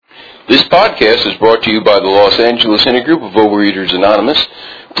This podcast is brought to you by the Los Angeles Intergroup of Overeaters Anonymous.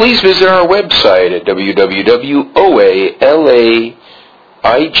 Please visit our website at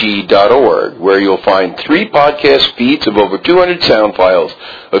www.oalaig.org, where you'll find 3 podcast feeds of over 200 sound files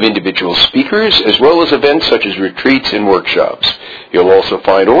of individual speakers, as well as events such as retreats and workshops. You'll also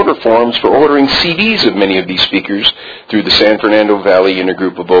find order forms for ordering CDs of many of these speakers through the San Fernando Valley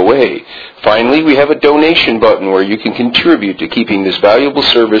Intergroup of OA. Finally, we have a donation button where you can contribute to keeping this valuable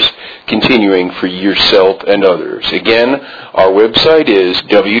service continuing for yourself and others. Again, our website is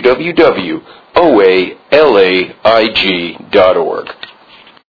www.oalaig.org.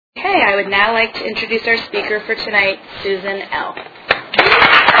 Okay, I would now like to introduce our speaker for tonight, Susan L.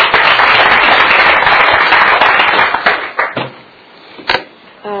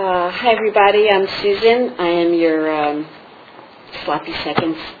 Hi everybody, I'm Susan. I am your sloppy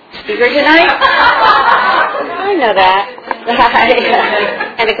seconds speaker tonight. I know that.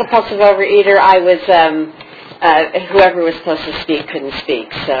 And a compulsive overeater. I was, whoever was supposed to speak couldn't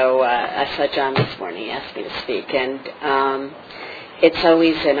speak, so I saw John this morning. He asked me to speak, and it's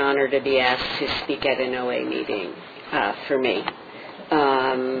always an honor to be asked to speak at an OA meeting for me.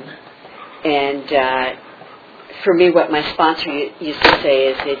 For me, what my sponsor used to say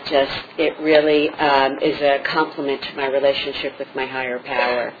is it really is a compliment to my relationship with my higher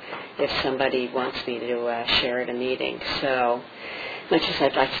power if somebody wants me to share at a meeting. So much as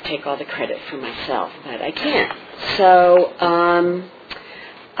I'd like to take all the credit for myself, but I can't. So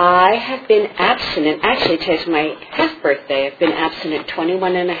I have been abstinent. Actually, today's my half birthday. I've been abstinent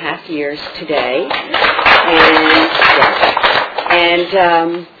 21 and a half years today. And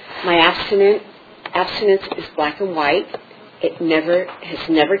my abstinence is black and white. It has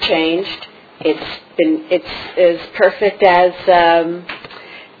never changed. It's as perfect as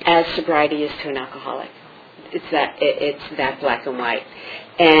sobriety is to an alcoholic. It's that black and white.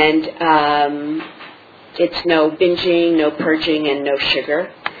 And it's no binging, no purging, and no sugar.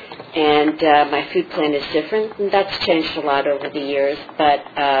 And my food plan is different, and that's changed a lot over the years. But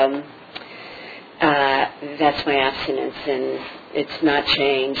that's my abstinence, and it's not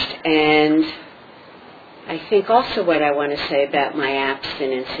changed. And I think also what I want to say about my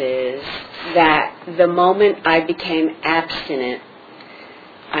abstinence is that the moment I became abstinent,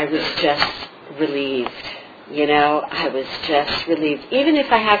 I was just relieved. You know, I was just relieved. Even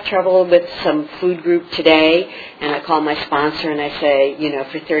if I have trouble with some food group today, and I call my sponsor and I say,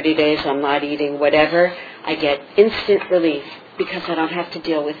 for 30 days I'm not eating whatever, I get instant relief because I don't have to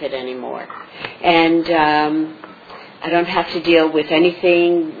deal with it anymore. And I don't have to deal with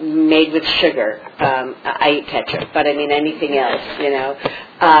anything made with sugar. I eat ketchup, but I mean anything else,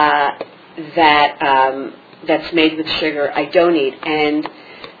 that's made with sugar, I don't eat. And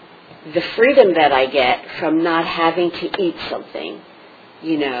the freedom that I get from not having to eat something,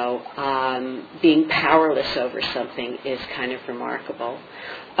 being powerless over something is kind of remarkable.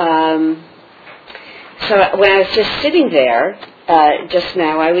 So when I was just sitting there just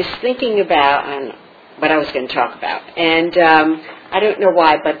now, I was thinking about what I was going to talk about. And I don't know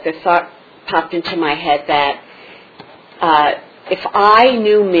why, but the thought popped into my head that if I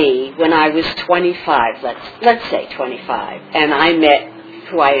knew me when I was 25, let's say 25, and I met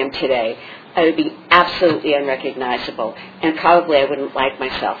who I am today, I would be absolutely unrecognizable, and probably I wouldn't like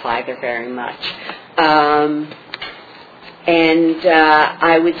myself either very much. I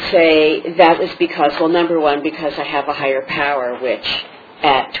would say that was because, well, number one, because I have a higher power, which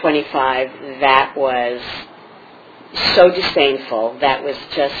at 25, that was so disdainful. That was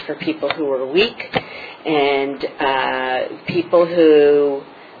just for people who were weak and people who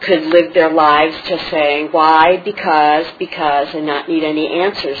could live their lives just saying, why, because, and not need any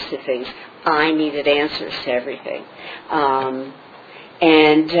answers to things. I needed answers to everything.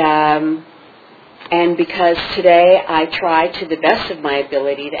 And because today I try to the best of my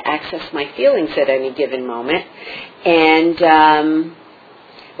ability to access my feelings at any given moment. And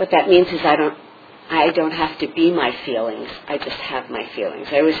what that means is I don't have to be my feelings. I just have my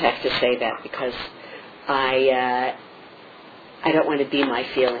feelings. I always have to say that because I don't want to be my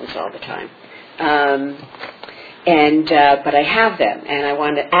feelings all the time. But I have them, and I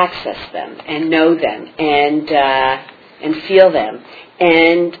want to access them and know them and feel them.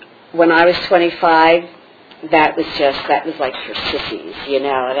 And when I was 25, that was like for sissies,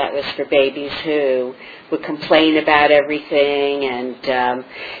 that was for babies who would complain about everything. And,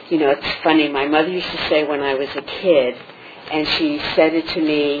 it's funny, my mother used to say when I was a kid, and she said it to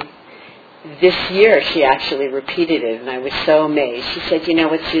me this year, she actually repeated it, and I was so amazed. She said, you know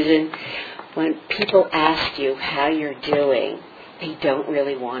what, Susan, when people ask you how you're doing, they don't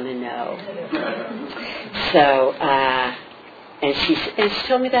really want to know. So, And she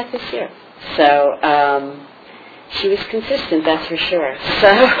told me that this year. So she was consistent, that's for sure. So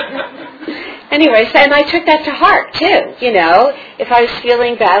anyways, and I took that to heart too. You know, if I was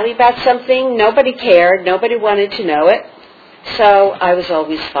feeling badly about something, nobody cared, nobody wanted to know it. So I was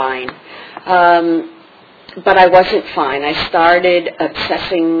always fine. But I wasn't fine. I started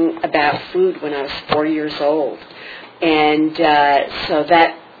obsessing about food when I was 4 years old. And so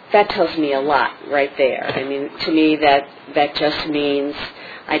that tells me a lot right there. I mean, to me, that just means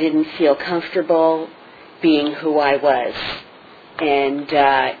I didn't feel comfortable being who I was. And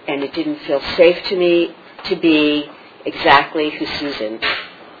it didn't feel safe to me to be exactly who Susan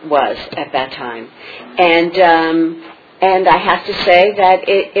was at that time. And I have to say that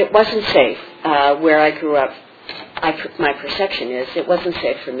it wasn't safe where I grew up. My perception is it wasn't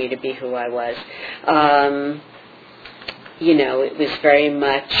safe for me to be who I was. You know, it was very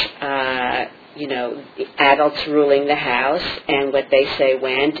much, you know, adults ruling the house, and what they say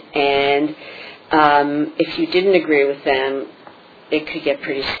went. And if you didn't agree with them, it could get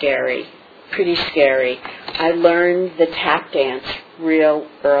pretty scary. I learned the tap dance real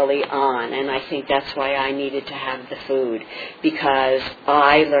early on, and I think that's why I needed to have the food, because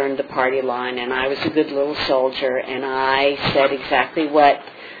I learned the party line, and I was a good little soldier, and I said exactly what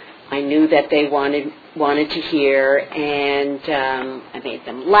I knew that they wanted to hear, and I made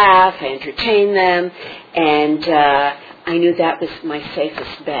them laugh, I entertained them, and I knew that was my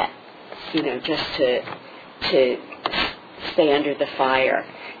safest bet, you know, just to stay under the fire.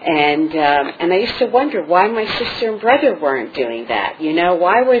 And I used to wonder why my sister and brother weren't doing that. You know,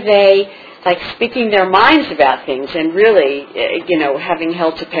 why were they like speaking their minds about things and really, you know, having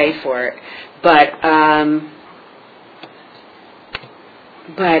hell to pay for it? But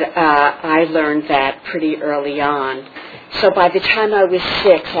I learned that pretty early on. So by the time I was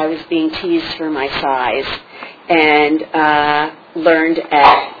 6, I was being teased for my size, and learned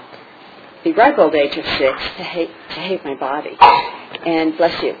at the ripe old age of 6 to hate my body. And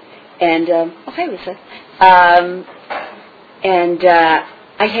bless you. And oh, hi, Lisa.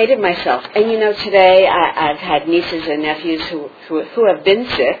 I hated myself. And you know, today I've had nieces and nephews who have been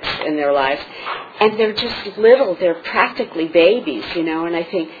 6 in their lives, and they're just little. They're practically babies, you know. And I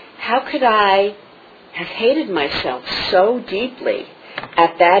think, how could I have hated myself so deeply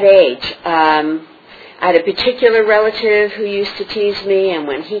at that age? I had a particular relative who used to tease me, and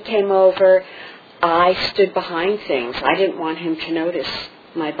when he came over, I stood behind things. I didn't want him to notice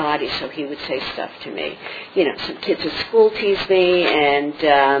my body, so he would say stuff to me. You know, some kids at school teased me, and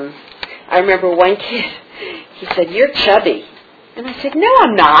I remember one kid, he said, "You're chubby." And I said, "No,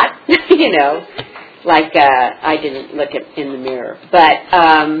 I'm not." You know, like I didn't look in the mirror. But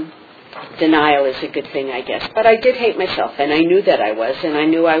denial is a good thing, I guess. But I did hate myself, and I knew that I was, and I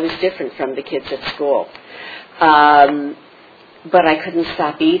knew I was different from the kids at school. But I couldn't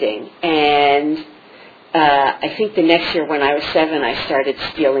stop eating. And I think the next year when I was 7, I started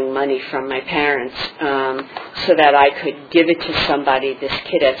stealing money from my parents so that I could give it to somebody, this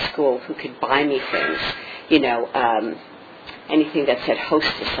kid at school, who could buy me things, you know, anything that said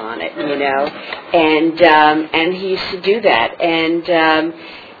hostess on it, you know. And he used to do that. And,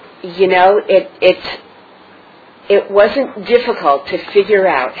 you know, it wasn't difficult to figure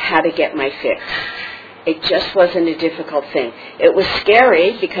out how to get my fix. It just wasn't a difficult thing. It was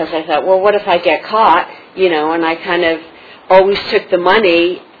scary because I thought, well, what if I get caught? You know, and I kind of always took the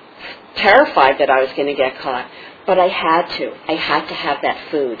money, terrified that I was going to get caught. But I had to. I had to have that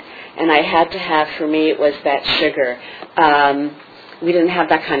food. And I had to have, for me, it was that sugar. We didn't have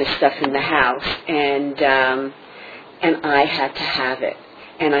that kind of stuff in the house. And I had to have it.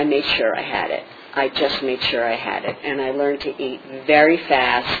 And I made sure I had it. I just made sure I had it. And I learned to eat very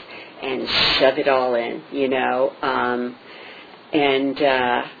fast and shove it all in, you know.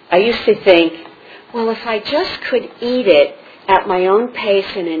 I used to think, well, if I just could eat it at my own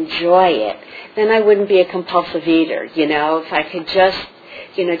pace and enjoy it, then I wouldn't be a compulsive eater, you know. If I could just,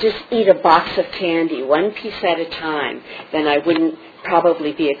 you know, just eat a box of candy, one piece at a time, then I wouldn't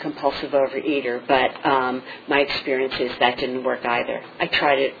probably be a compulsive overeater. But my experience is that didn't work either. I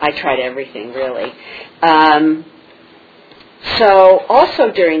tried everything, really. So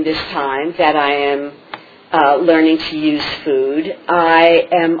also during this time that I am learning to use food, I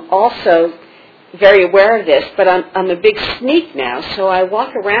am also very aware of this, but I'm a big sneak now, so I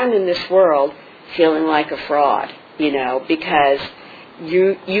walk around in this world feeling like a fraud, you know, because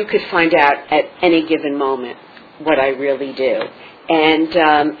you could find out at any given moment what I really do. And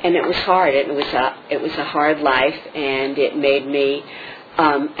it was hard. It was a hard life, and it made me,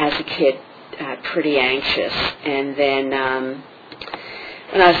 as a kid, pretty anxious. And then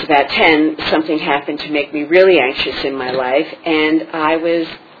when I was about 10, something happened to make me really anxious in my life, and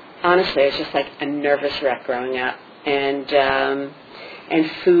honestly, I was just like a nervous wreck growing up, and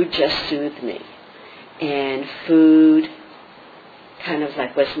food just soothed me, and food kind of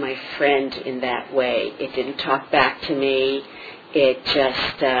like was my friend in that way. It didn't talk back to me. It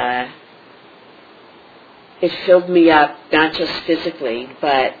just, it filled me up, not just physically,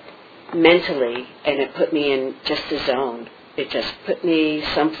 but mentally, and it put me in just a zone. It just put me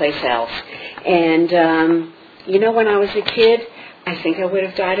someplace else. And, when I was a kid, I think I would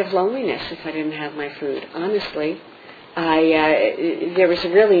have died of loneliness if I didn't have my food, honestly. There was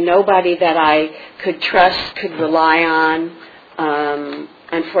really nobody that I could trust, could rely on.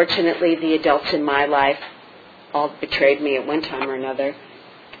 Unfortunately, the adults in my life all betrayed me at one time or another.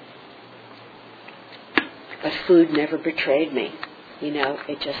 But food never betrayed me.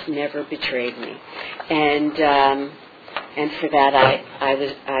 It just never betrayed me. And for that I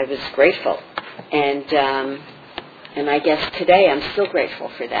was grateful. And I guess today I'm still grateful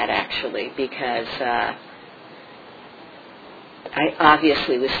for that, actually, because I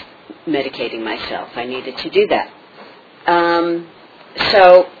obviously was medicating myself. I needed to do that.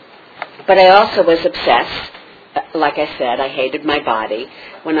 But I also was obsessed. Like I said, I hated my body.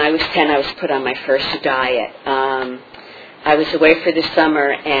 When I was 10, I was put on my first diet. I was away for the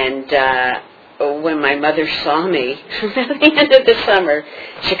summer, and when my mother saw me at the end of the summer,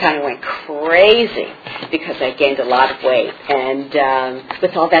 she kind of went crazy because I gained a lot of weight. And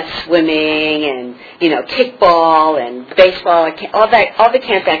with all that swimming and, kickball and baseball, all the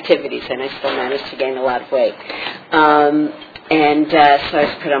camp activities, and I still managed to gain a lot of weight. So I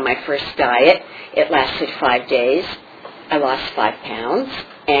was put on my first diet. It lasted 5 days. I lost 5 pounds,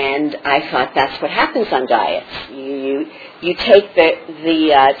 and I thought that's what happens on diets. You take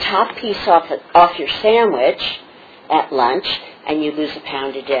the top piece off your sandwich at lunch, and you lose 1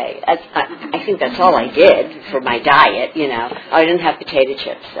 pound a day. I think that's all I did for my diet. I didn't have potato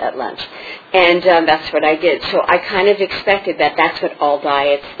chips at lunch, and that's what I did. So I kind of expected that's what all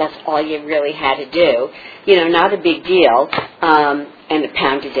diets. That's all you really had to do. Not a big deal, and 1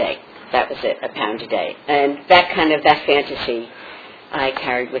 pound a day. That was it, 1 pound a day. And that fantasy I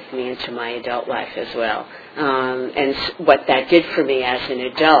carried with me into my adult life as well. And what that did for me as an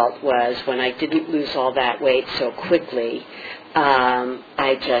adult was when I didn't lose all that weight so quickly,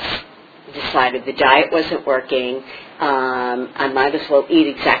 I just decided the diet wasn't working. I might as well eat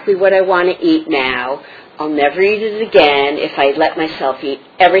exactly what I want to eat now. I'll never eat it again if I let myself eat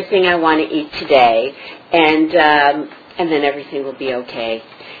everything I want to eat today, and then everything will be okay.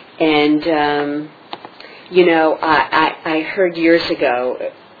 And, I heard years ago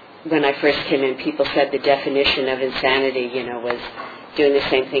when I first came in, people said the definition of insanity, was doing the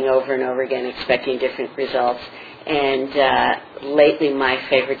same thing over and over again, expecting different results. And lately my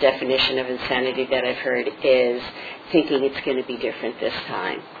favorite definition of insanity that I've heard is thinking it's going to be different this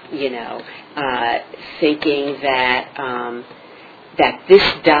time, thinking that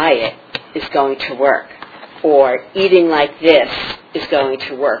this diet is going to work, or eating like this is going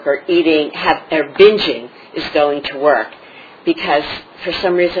to work, or binging is going to work, because for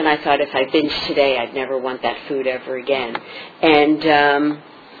some reason I thought if I binged today, I'd never want that food ever again. And,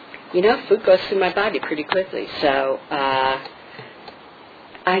 food goes through my body pretty quickly, so I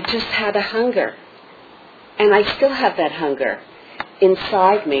just had a hunger, and I still have that hunger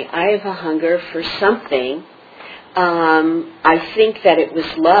inside me. I have a hunger for something. I think that it was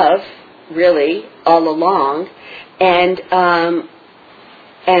love, really, all along, and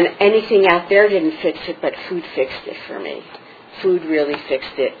anything out there didn't fix it, but food fixed it for me. Food really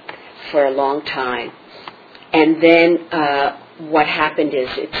fixed it for a long time. And then what happened is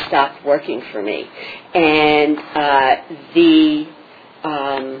it stopped working for me, and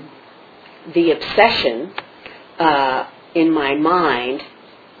the obsession in my mind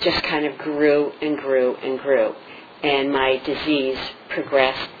just kind of grew and grew and grew, and my disease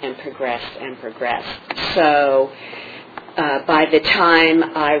progressed and progressed and progressed. So by the time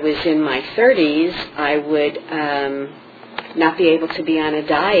I was in my 30s, I would not be able to be on a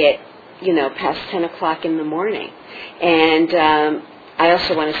diet, past 10 o'clock in the morning. And I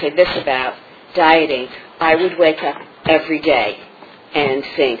also want to say this about dieting. I would wake up every day and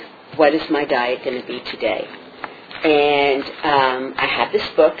think, what is my diet going to be today? And I have this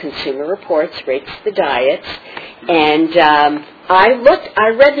book, Consumer Reports, Rates the Diets, and I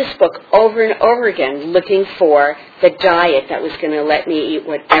read this book over and over again, looking for the diet that was going to let me eat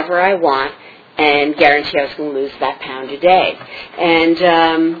whatever I want and guarantee I was going to lose that pound a day. And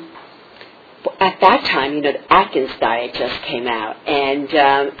at that time, the Atkins diet just came out, and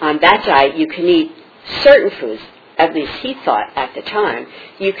on that diet you can eat certain foods, at least he thought at the time,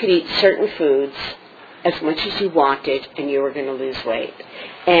 you could eat certain foods as much as you wanted and you were going to lose weight.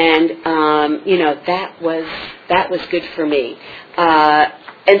 And, that was good for me.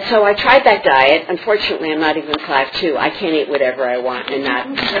 And so I tried that diet. Unfortunately, I'm not even 5'2". I can't eat whatever I want and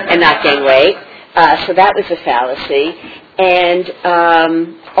not gain weight. So that was a fallacy. And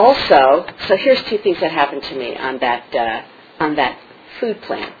also, so here's two things that happened to me on that food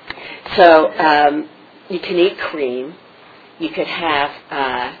plan. So you can eat cream. You could have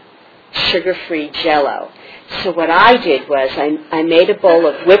sugar-free Jell-O. So what I did was I made a bowl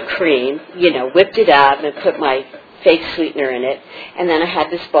of whipped cream, whipped it up and put my fake sweetener in it, and then I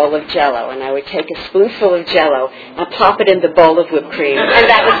had this bowl of Jell-O, and I would take a spoonful of Jell-O and plop it in the bowl of whipped cream, and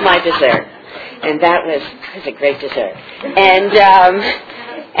that was my dessert. And that was a great dessert.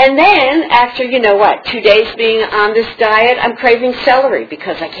 And then after 2 days being on this diet, I'm craving celery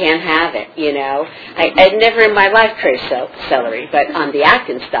because I can't have it. I'd never in my life craved celery, but on the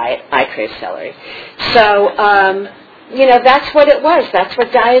Atkins diet, I crave celery. So that's what it was. That's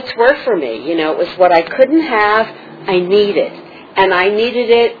what diets were for me. It was what I couldn't have, I needed. And I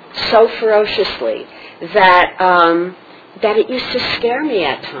needed it so ferociously that it used to scare me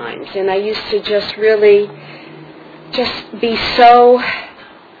at times. And I used to just really be so...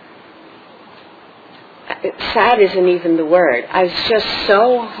 sad isn't even the word. I was just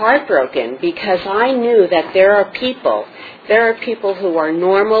so heartbroken because I knew that there are people who are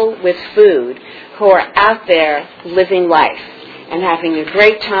normal with food, who are out there living life and having a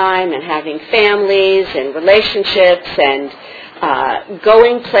great time and having families and relationships and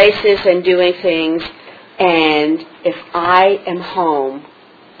going places and doing things. And if I am home,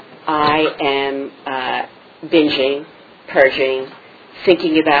 I am binging, purging,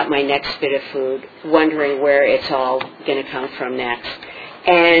 thinking about my next bit of food, wondering where it's all going to come from next,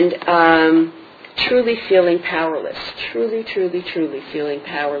 and truly feeling powerless, truly feeling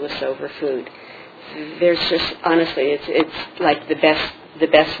powerless over food. There's just, honestly, it's like the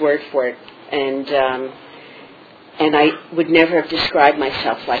best word for it, and I would never have described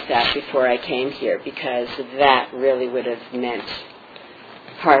myself like that before I came here, because that really would have meant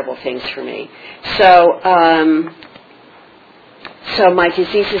horrible things for me. So my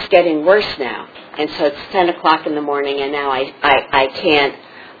disease is getting worse now, and so it's 10 o'clock in the morning, and now I can't,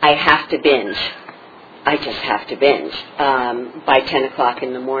 I have to binge. I just have to binge by 10 o'clock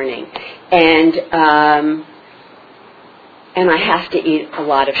in the morning. And I have to eat a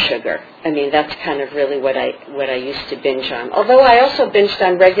lot of sugar. I mean, that's kind of really what I used to binge on. Although I also binged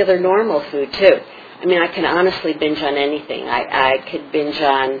on regular normal food, too. I mean, I can honestly binge on anything. I could binge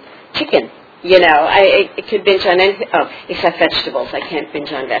on chicken. I could binge on anything. Oh, except vegetables. I can't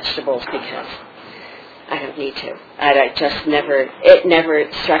binge on vegetables because I don't need to. It never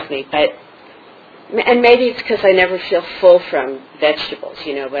struck me. And maybe it's because I never feel full from vegetables,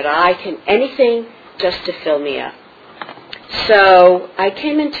 but I can, anything just to fill me up. So I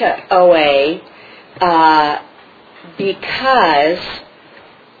came into OA because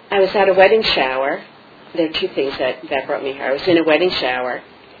I was at a wedding shower. There are two things that brought me here. I was in a wedding shower.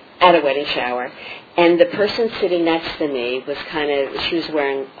 At a wedding shower, and the person sitting next to me was she was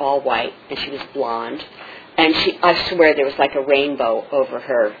wearing all white, and she was blonde, and I swear there was like a rainbow over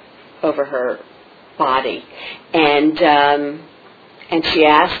her body, and she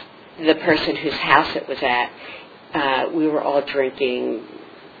asked the person whose house it was at, we were all drinking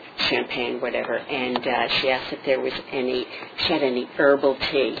champagne, whatever, and she asked if she had any herbal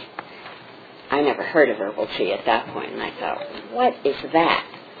tea. I never heard of herbal tea at that point, and I thought, what is that?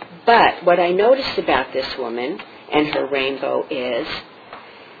 But what I noticed about this woman and her rainbow is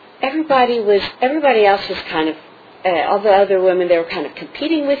everybody else was kind of, all the other women, they were kind of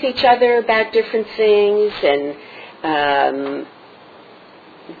competing with each other about different things and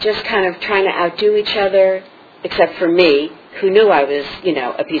just kind of trying to outdo each other, except for me, who knew I was,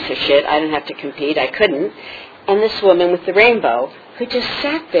 a piece of shit. I didn't have to compete. I couldn't. And this woman with the rainbow who just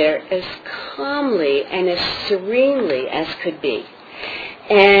sat there as calmly and as serenely as could be.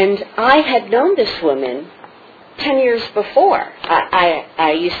 And I had known this woman 10 years before.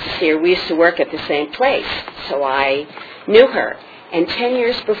 I used to see her. We used to work at the same place, so I knew her. And 10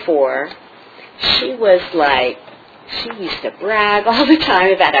 years before, she used to brag all the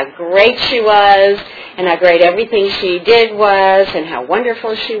time about how great she was and how great everything she did was and how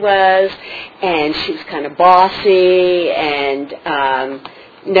wonderful she was. And she was kind of bossy and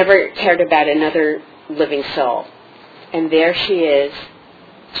never cared about another living soul. And there she is,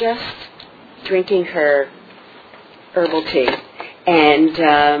 just drinking her herbal tea and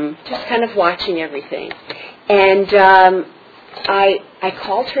just kind of watching everything. And I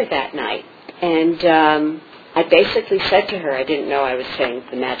called her that night, and I basically said to her, I didn't know I was saying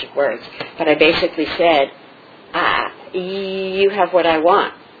the magic words, but I basically said, you have what I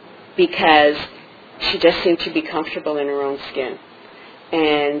want, because she just seemed to be comfortable in her own skin.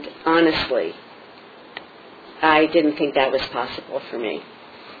 And honestly, I didn't think that was possible for me.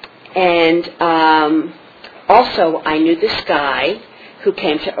 And also, I knew this guy who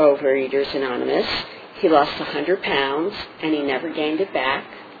came to Overeaters Anonymous. He lost 100 pounds, and he never gained it back.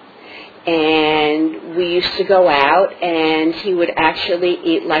 And we used to go out, and he would actually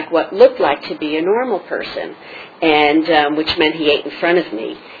eat like what looked like to be a normal person, and which meant he ate in front of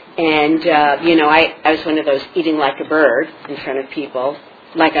me. And, I was one of those eating like a bird in front of people,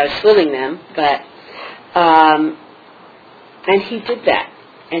 like I was fooling them, but, and he did that,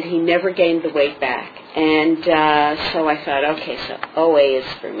 and he never gained the weight back. And so I thought, okay, so OA is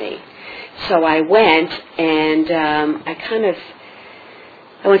for me. So I went, and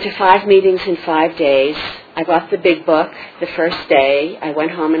I went to 5 meetings in 5 days. I bought the big book the first day. I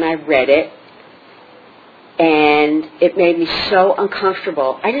went home and I read it. And it made me so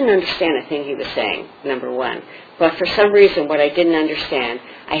uncomfortable. I didn't understand a thing he was saying, number one. But for some reason, what I didn't understand,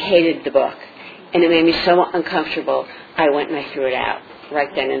 I hated the book. And it made me so uncomfortable, I went and I threw it out right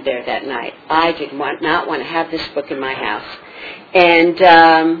then and there that night. I did not want to have this book in my house. And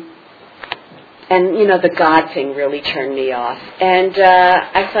the God thing really turned me off. And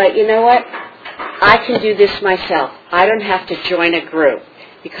I thought, you know what? I can do this myself. I don't have to join a group.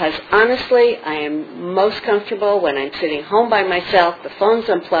 Because honestly, I am most comfortable when I'm sitting home by myself, the phone's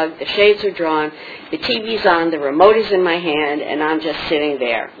unplugged, the shades are drawn, the TV's on, the remote is in my hand, and I'm just sitting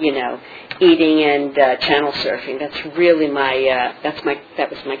there, eating and channel surfing. That's really that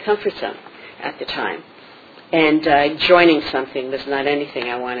was my comfort zone at the time. And joining something was not anything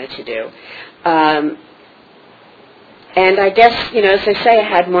I wanted to do. And I guess, as I say, I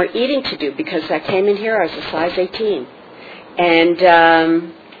had more eating to do because I came in here, I was a size 18. And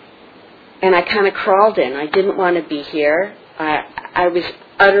I kind of crawled in. I didn't want to be here. I was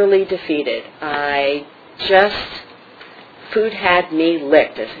utterly defeated. Food had me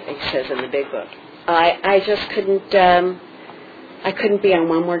licked, as it says in the big book. I just couldn't, I couldn't be on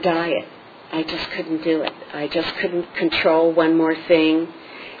one more diet. I just couldn't do it. I just couldn't control one more thing,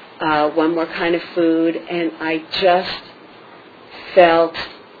 one more kind of food, and I just felt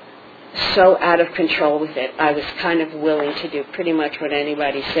so out of control with it. I was kind of willing to do pretty much what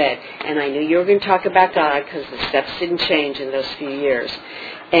anybody said. And I knew you were going to talk about God because the steps didn't change in those few years.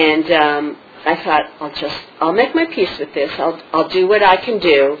 And I thought, I'll make my peace with this. I'll do what I can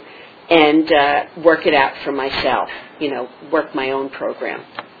do and work it out for myself, work my own program.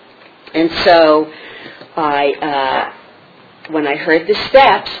 And so when I heard the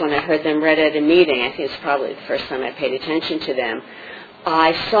steps, when I heard them read at a meeting, I think it's probably the first time I paid attention to them,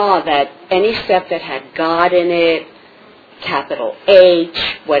 I saw that any step that had God in it, capital H,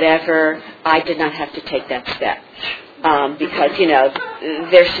 whatever, I did not have to take that step. Because,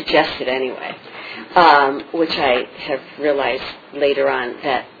 they're suggested anyway. Which I have realized later on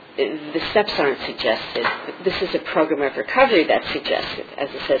that the steps aren't suggested. This is a program of recovery that's suggested, as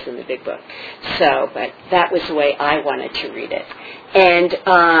it says in the big book. But that was the way I wanted to read it.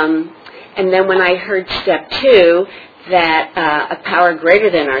 And then when I heard step 2, that a power greater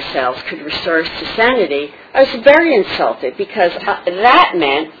than ourselves could restore us to sanity, I was very insulted because that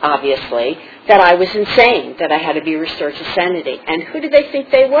meant, obviously, that I was insane, that I had to be restored to sanity. And who did they think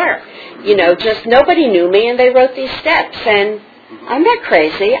they were? Just nobody knew me, and they wrote these steps. And I'm not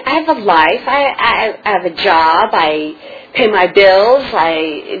crazy. I have a life. I have a job. I pay my bills.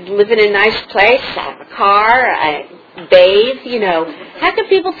 I live in a nice place. I have a car. I bathe. How could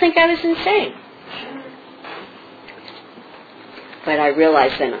people think I was insane? But I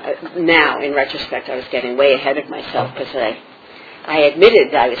realized then, now, in retrospect, I was getting way ahead of myself because I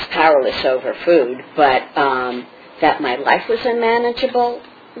admitted I was powerless over food, but that my life was unmanageable,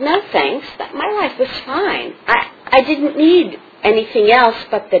 no thanks. My life was fine. I didn't need anything else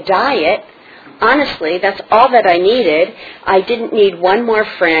but the diet. Honestly, that's all that I needed. I didn't need one more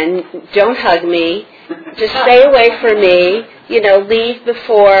friend. Don't hug me. Just stay away from me. Leave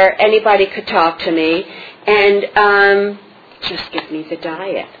before anybody could talk to me. And just give me the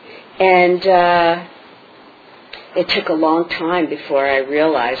diet. And it took a long time before I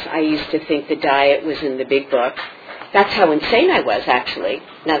realized. I used to think the diet was in the big book. That's how insane I was, actually,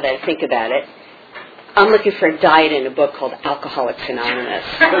 now that I think about it. I'm looking for a diet in a book called Alcoholics Anonymous.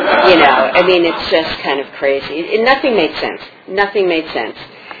 It's just kind of crazy. Nothing made sense. Nothing made sense.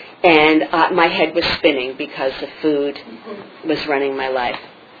 And my head was spinning because the food was running my life.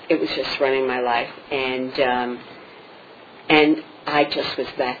 It was just running my life. And I just was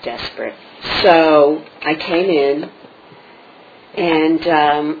that desperate. So I came in, and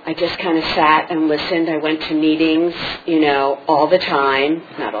I just kind of sat and listened. I went to meetings, all the time.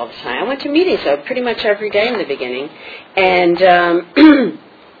 Not all the time. I went to meetings, pretty much every day in the beginning. And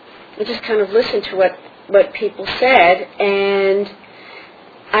I just kind of listened to what people said. And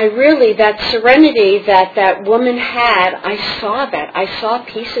I really, that serenity that woman had, I saw that. I saw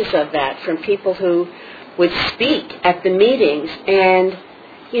pieces of that from people who would speak at the meetings. And,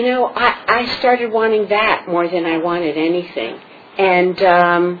 I started wanting that more than I wanted anything. And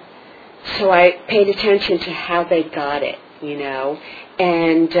so I paid attention to how they got it,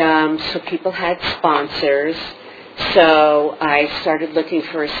 And so people had sponsors. So I started looking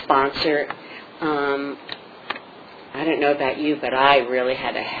for a sponsor. I don't know about you, but I really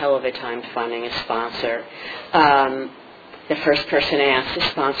had a hell of a time finding a sponsor. The first person I asked to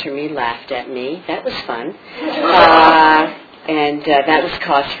sponsor me laughed at me. That was fun. And that was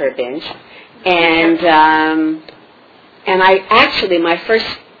cause for a binge. And I actually, my first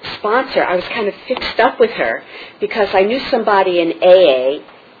sponsor, I was kind of fixed up with her because I knew somebody in AA,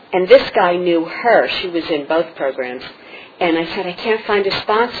 and this guy knew her. She was in both programs. And I said, I can't find a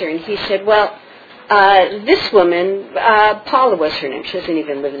sponsor. And he said, well, this woman, Paula was her name. She doesn't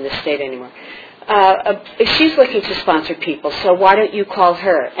even live in the state anymore. She's looking to sponsor people, so why don't you call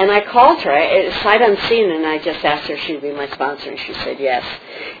her? And I called her, sight unseen, and I just asked her if she would be my sponsor, and she said yes.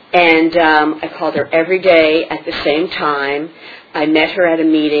 And I called her every day at the same time. I met her at a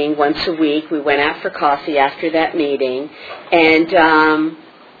meeting once a week. We went out for coffee after that meeting, and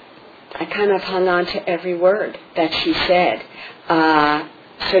I kind of hung on to every word that she said.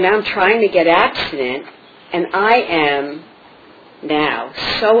 So now I'm trying to get abstinent, and I am now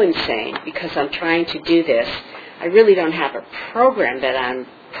so insane because I'm trying to do this. I really don't have a program that I'm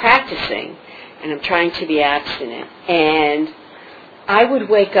practicing, and I'm trying to be abstinent. And I would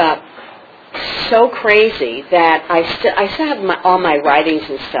wake up so crazy that I still have all my writings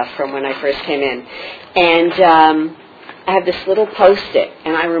and stuff from when I first came in. And I have this little Post-it,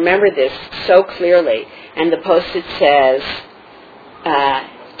 and I remember this so clearly. And the Post-it says,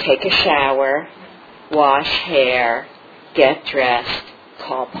 take a shower, wash hair, get dressed,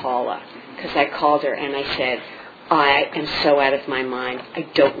 call Paula. Because I called her and I said, I am so out of my mind. I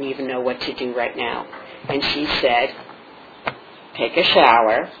don't even know what to do right now. And she said, take a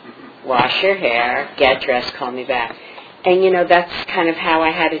shower, wash your hair, get dressed, call me back. And, that's kind of how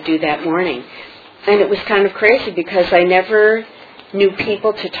I had to do that morning. And it was kind of crazy because I never knew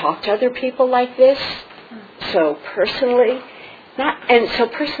people to talk to other people like this. So personally, and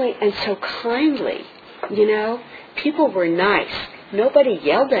so kindly, People were nice. Nobody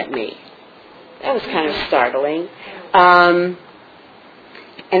yelled at me. That was kind of startling. And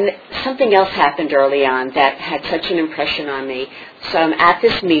something else happened early on that had such an impression on me. So I'm at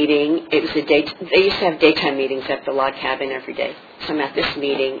this meeting. It was they used to have daytime meetings at the log cabin every day. So I'm at this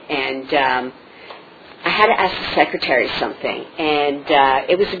meeting, and I had to ask the secretary something. And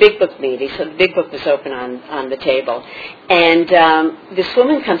it was a big book meeting, so the big book was open on the table. And this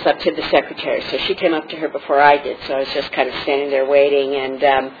woman comes up to the secretary. So she came up to her before I did, so I was just kind of standing there waiting. And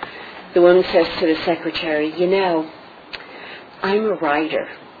the woman says to the secretary, I'm a writer,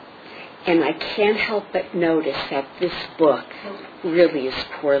 and I can't help but notice that this book really is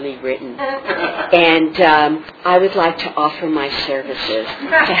poorly written. And I would like to offer my services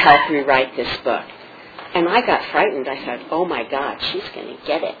to help rewrite this book. And I got frightened. I thought, oh, my God, she's going to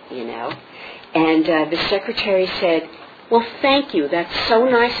get it, And the secretary said, well, thank you. That's so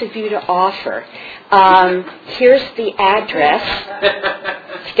nice of you to offer. Here's the address.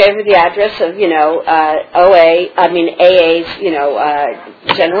 She gave her the address of, AA's,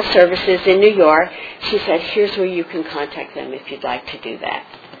 General Services in New York. She said, here's where you can contact them if you'd like to do that.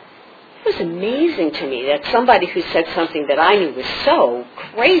 It was amazing to me that somebody who said something that I knew was so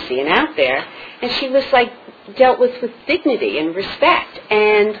crazy and out there, and she was dealt with dignity and respect.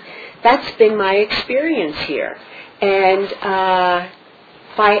 And that's been my experience here. And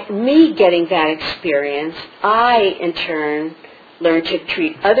by me getting that experience, I, in turn, learned to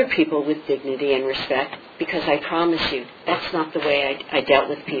treat other people with dignity and respect, because I promise you, that's not the way I dealt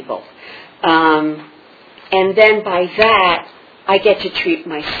with people. And then by that, I get to treat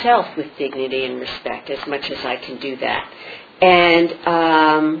myself with dignity and respect as much as I can do that.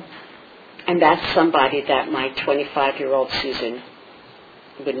 And that's somebody that my 25-year-old Susan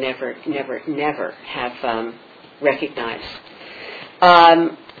would never have recognized.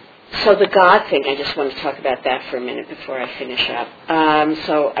 So the God thing, I just want to talk about that for a minute before I finish up.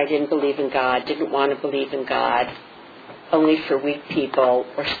 So I didn't believe in God, didn't want to believe in God, only for weak people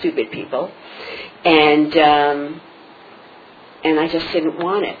or stupid people. And and I just didn't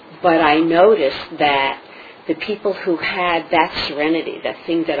want it. But I noticed that the people who had that serenity, that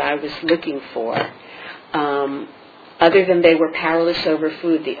thing that I was looking for, other than they were powerless over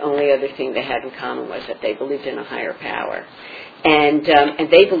food, the only other thing they had in common was that they believed in a higher power. And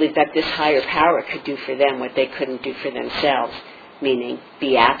they believed that this higher power could do for them what they couldn't do for themselves, meaning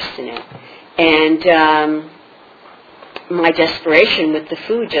be abstinent. And my desperation with the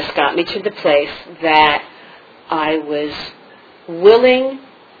food just got me to the place that I was willing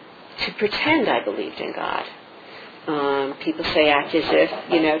to pretend I believed in God. People say act as if,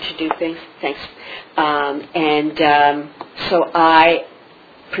 to do things. Thanks. So I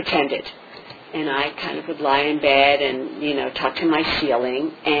pretended. And I kind of would lie in bed and, talk to my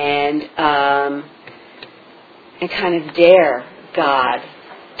ceiling and kind of dare God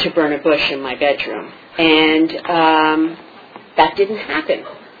to burn a bush in my bedroom. And that didn't happen.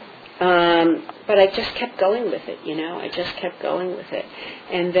 But I just kept going with it, I just kept going with it.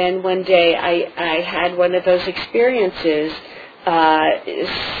 And then one day I had one of those experiences,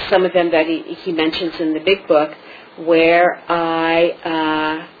 some of them that he mentions in the big book, where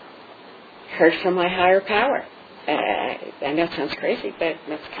I heard from my higher power. I know it sounds crazy, but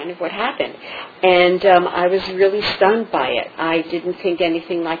that's kind of what happened. And I was really stunned by it. I didn't think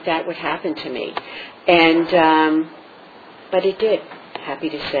anything like that would happen to me. And but it did, happy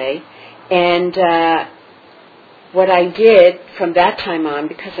to say. And what I did from that time on,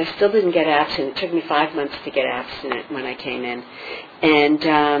 because I still didn't get abstinent, it took me 5 months to get abstinent when I came in. And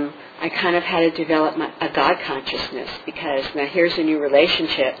I kind of had to develop a God consciousness, because now here's a new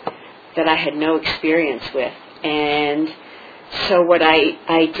relationship that I had no experience with. And so what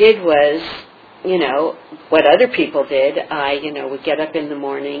I did was, what other people did, I, would get up in the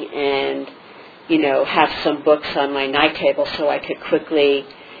morning and, have some books on my night table so I could quickly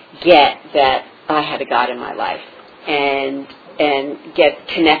get that I had a God in my life and get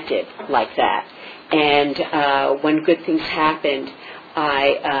connected like that. And when good things happened,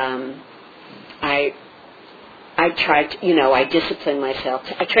 I tried, I disciplined myself.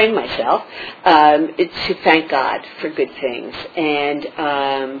 I trained myself to thank God for good things. And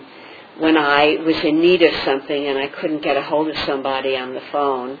when I was in need of something and I couldn't get a hold of somebody on the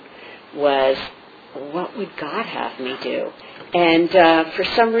phone, was, what would God have me do? And for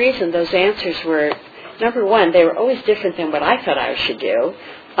some reason, those answers were, number one, they were always different than what I thought I should do.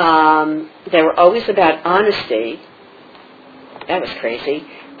 They were always about honesty. That was crazy.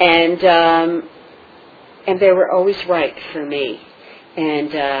 And they were always right for me.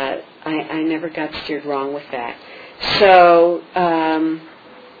 And I never got steered wrong with that. So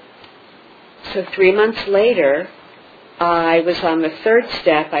 3 months later, I was on the third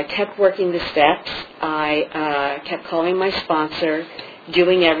step. I kept working the steps. I kept calling my sponsor,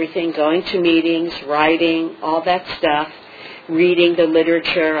 doing everything, going to meetings, writing, all that stuff, reading the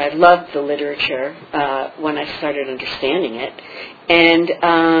literature. I loved the literature when I started understanding it.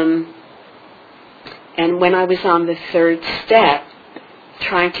 And when I was on the third step,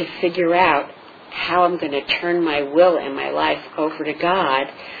 trying to figure out how I'm going to turn my will and my life over to God,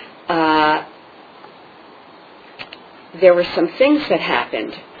 there were some things that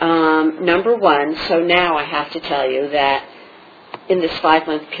happened. Number one, so now I have to tell you that in this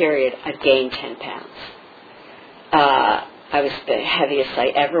 5-month period, I've gained 10 pounds. I was the heaviest I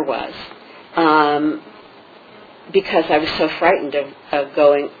ever was. Because I was so frightened of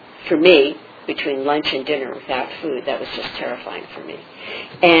going, for me, between lunch and dinner without food. That was just terrifying for me.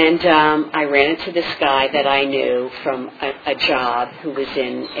 And I ran into this guy that I knew from a job who was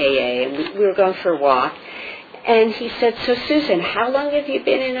in AA, and we were going for a walk. And he said, so Susan, how long have you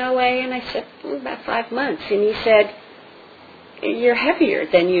been in OA? And I said, about 5 months. And he said, you're heavier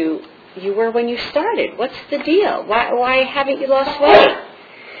than you were when you started. What's the deal? Why haven't you lost weight?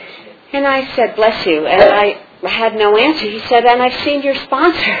 And I said, bless you. And I had no answer. He said, and I've seen your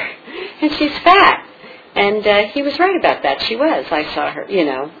sponsor, and she's fat. And he was right about that. She was. I saw her,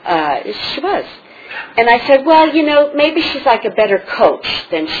 she was. And I said, well, maybe she's like a better coach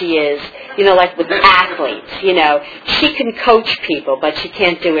than she is, like with athletes, She can coach people, but she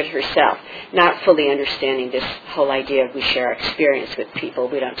can't do it herself. Not fully understanding this whole idea of we share experience with people.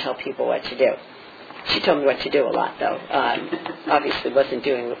 We don't tell people what to do. She told me what to do a lot, though. Obviously wasn't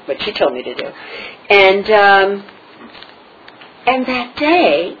doing what she told me to do. And that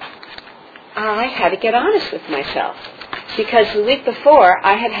day, I had to get honest with myself. Because the week before,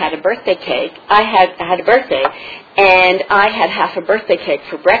 I had a birthday cake. I had a birthday, and I had half a birthday cake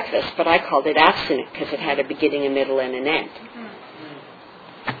for breakfast, but I called it abstinent because it had a beginning, a middle, and an end.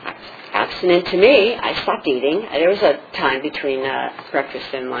 Abstinent to me, I stopped eating. There was a time between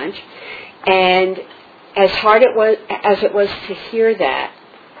breakfast and lunch. And as hard as it was to hear that,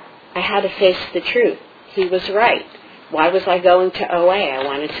 I had to face the truth. He was right. Why was I going to OA? I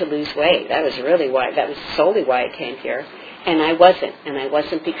wanted to lose weight. That was solely why I came here. And I wasn't. And I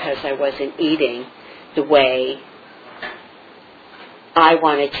wasn't because I wasn't eating the way I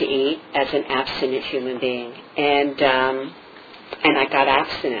wanted to eat as an abstinent human being. And I got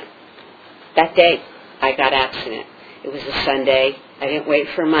abstinent. That day, I got abstinent. It was a Sunday. I didn't wait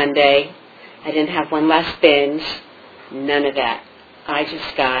for Monday. I didn't have one last binge. None of that. I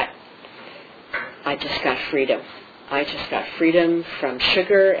just got freedom. I just got freedom from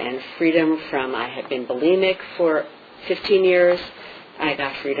sugar and freedom from, I had been bulimic for 15 years. I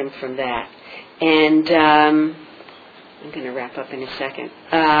got freedom from that. And I'm going to wrap up in a second.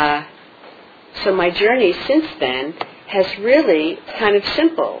 So my journey since then has really kind of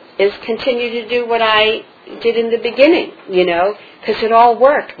simple, is continue to do what I did in the beginning, because it all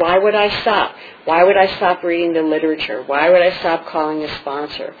worked. Why would I stop? Why would I stop reading the literature? Why would I stop calling a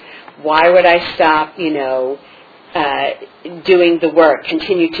sponsor? Why would I stop, doing the work,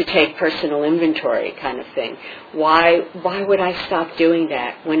 continue to take personal inventory kind of thing? Why would I stop doing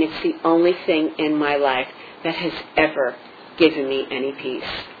that when it's the only thing in my life that has ever given me any peace?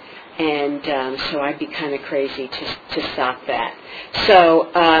 And so I'd be kind of crazy to stop that. So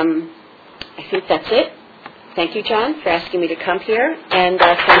I think that's it. Thank you, John, for asking me to come here, and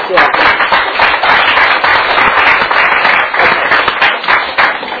thank you all.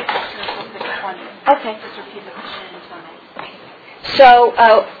 Okay. So,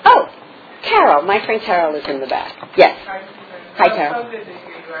 Carol, my friend Carol is in the back. Yes. Hi, Carol. So good to hear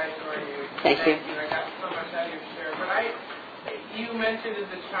you guys. Thank you. I got so much out of your share. But you mentioned as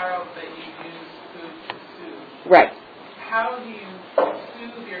a child that you used food to soothe. Right. How do you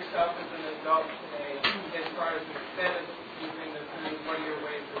soothe yourself as an adult today, as far as instead of using the food, what are your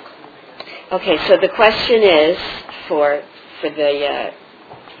ways of soothing yourself? Okay, so the question is, for the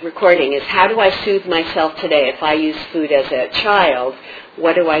recording, is how do I soothe myself today? If I use food as a child,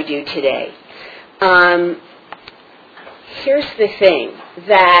 what do I do today? Here's the thing,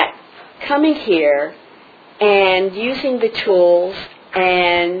 that coming here and using the tools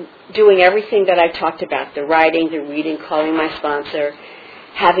and doing everything that I talked about, the writing, the reading, calling my sponsor,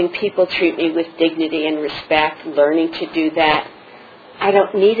 having people treat me with dignity and respect, learning to do that, I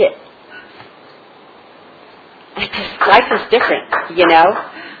don't need it. Life is different,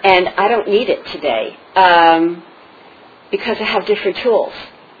 and I don't need it today because I have different tools.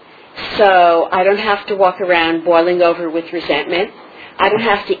 So I don't have to walk around boiling over with resentment. I don't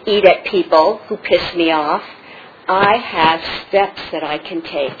have to eat at people who piss me off. I have steps that I can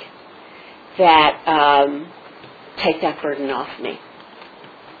take that take that burden off me.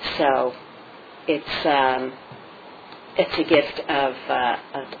 So it's a gift of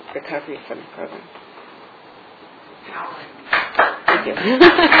recovery from the program. Thank you.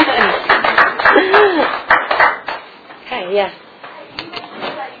 Okay, yeah. You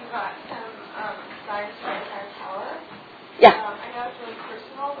mentioned that you got some signs from higher power. Yeah. I know it's really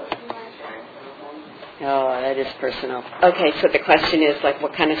personal, but do you mind sharing some of them? Oh, that is personal. Okay, so the question is,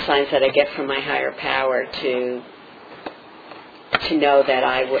 what kind of signs that I get from my higher power to know that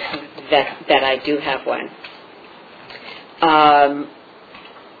I do have one.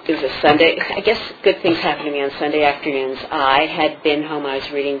 It was a Sunday. I guess good things happen to me on Sunday afternoons. I had been home. I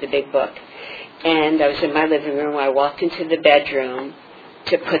was reading the big book. And I was in my living room. I walked into the bedroom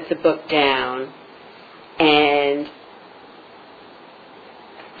to put the book down. And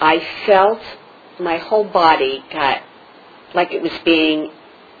I felt my whole body got like it was being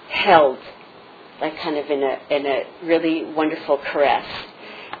held, like kind of in a really wonderful caress.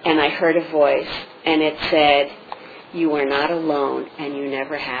 And I heard a voice, and it said, "You are not alone, and you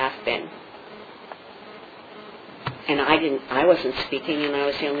never have been." And I wasn't speaking, and I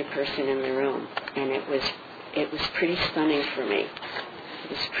was the only person in the room. And it was pretty stunning for me. It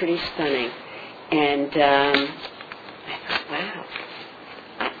was pretty stunning. And I thought, wow,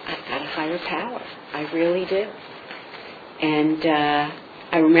 I've got a higher power. I really do. And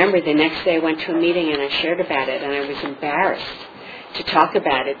I remember the next day I went to a meeting and I shared about it, and I was embarrassed to talk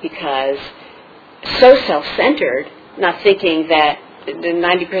about it because so self-centered, not thinking that the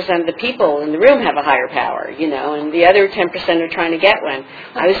 90% of the people in the room have a higher power, and the other 10% are trying to get one.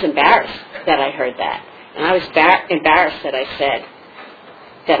 I was embarrassed that I heard that. And I was embarrassed that I said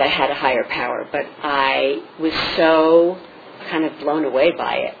that I had a higher power, but I was so kind of blown away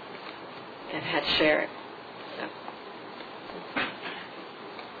by it that I had to share it.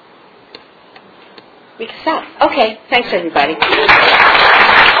 We can stop. Okay, thanks everybody.